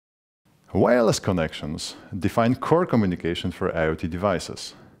Wireless connections define core communication for IoT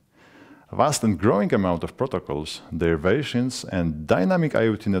devices. A vast and growing amount of protocols, their variations, and dynamic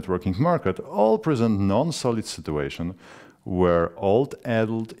IoT networking market all present non-solid situation where old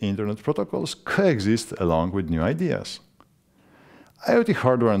adult internet protocols coexist along with new ideas. IoT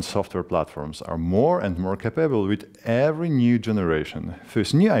hardware and software platforms are more and more capable with every new generation,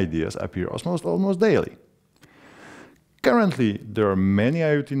 whose new ideas appear almost daily. Currently, there are many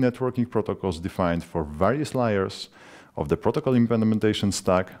IoT networking protocols defined for various layers of the protocol implementation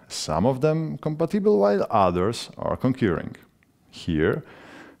stack, some of them compatible while others are concurring. Here,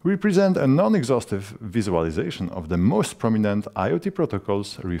 we present a non-exhaustive visualization of the most prominent IoT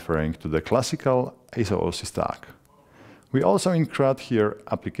protocols referring to the classical SOC stack. We also include here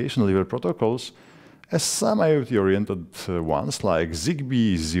application-level protocols as some IoT-oriented ones like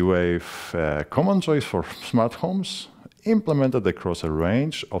ZigBee, Z-Wave, common choice for smart homes, implemented across a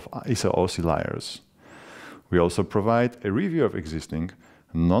range of SOC layers. We also provide a review of existing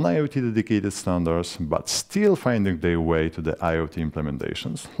non-IoT dedicated standards, but still finding their way to the IoT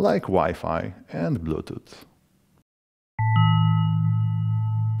implementations like Wi-Fi and Bluetooth.